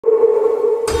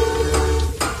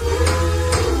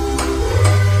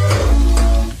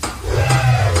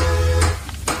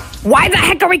Why the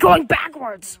heck are we going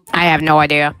backwards? I have no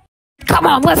idea. Come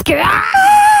on, let's get out.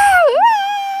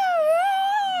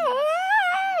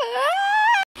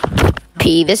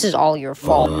 P, this is all your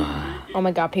fault. Oh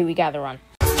my god, P, we gotta run.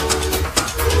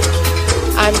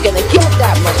 I'm gonna get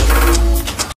that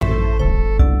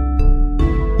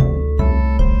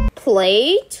money.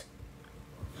 Plate?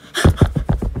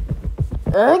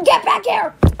 Get back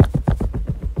here!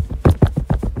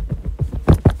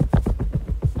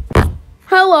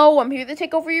 Hello, I'm here to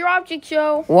take over your object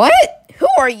show. What? Who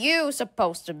are you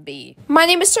supposed to be? My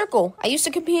name is Circle. I used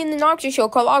to compete in an object show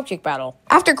called Object Battle.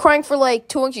 After crying for like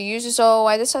 200 years or so,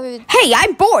 I decided, hey,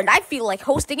 I'm bored. I feel like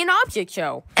hosting an object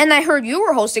show. And I heard you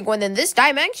were hosting one in this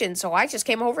dimension, so I just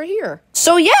came over here.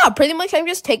 So yeah, pretty much I'm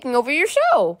just taking over your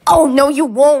show. Oh, no, you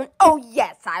won't. Oh,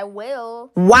 yes, I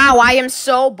will. Wow, I am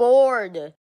so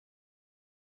bored.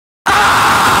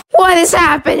 Ah! What is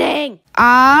happening?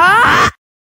 Ah!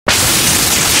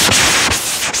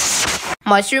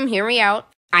 Mushroom, hear me out.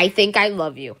 I think I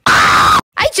love you.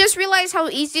 I just realized how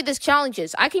easy this challenge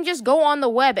is. I can just go on the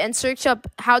web and search up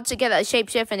how to get a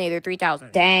Shapeshiftinator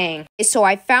 3000. Dang. So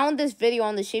I found this video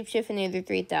on the Shapeshiftinator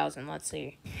 3000. Let's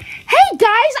see. Hey guys,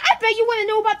 I bet you want to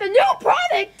know about the new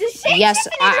product, the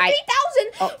Shapeshiftinator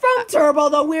 3000 from Turbo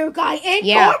the Weird Guy Incorporated.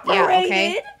 Yeah,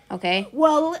 okay.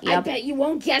 Well, I bet you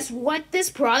won't guess what this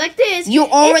product is. You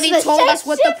already told us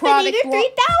what the product was.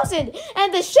 3000,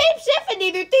 and the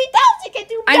Shapeshiftinator 3000 can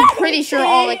do better. I'm pretty sure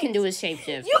all it can do is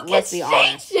shapeshift. You can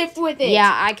shapeshift with it.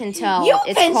 Yeah, I can tell.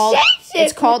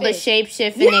 It's called the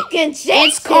Shapeshiftinator. You can shapeshift.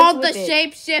 It's called the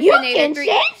Shapeshiftinator. You can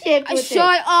shapeshift with it.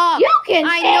 Shut up. You can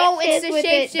I know it's the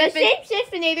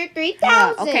Shapeshiftinator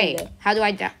 3000. Okay, how do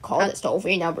I call this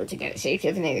toll-free number to get a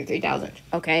Shapeshiftinator 3000?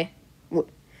 Okay.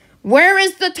 Where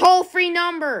is the toll-free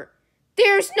number?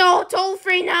 There's no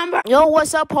toll-free number. Yo,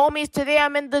 what's up, homies? Today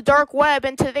I'm in the dark web,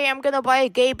 and today I'm gonna buy a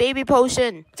gay baby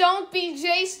potion. Don't be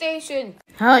J-Station.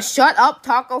 Shut up,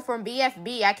 Taco from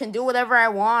BFB. I can do whatever I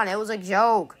want. It was a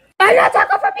joke. I'm not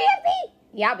Taco from BFB.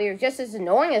 Yeah, but you're just as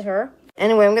annoying as her.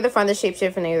 Anyway, I'm gonna find the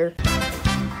Shapeshiftinator.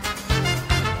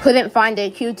 Couldn't find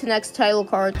it. Cue to next title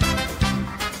card.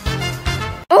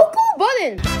 Oh, cool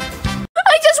button.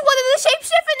 I just wanted a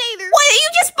Shapeshiftinator. Why didn't you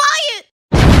just buy it?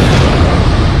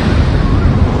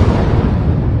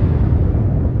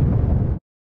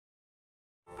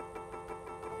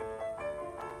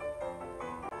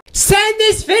 Send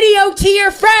this video to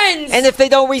your friends. And if they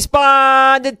don't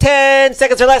respond in 10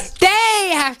 seconds or less,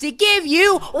 they have to give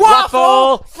you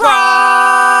waffle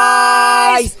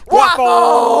fries.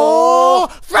 Waffle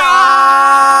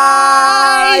fries.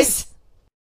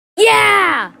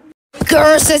 Yeah.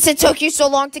 Girl, since it took you so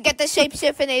long to get the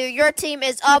Shapeshiftinator, your team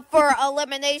is up for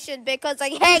elimination because I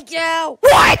hate you!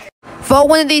 What?! Vote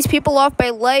one of these people off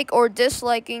by like or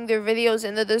disliking their videos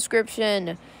in the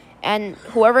description. And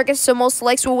whoever gets the most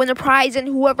likes will win a prize, and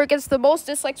whoever gets the most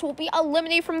dislikes will be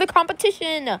eliminated from the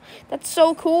competition. That's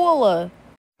so cool.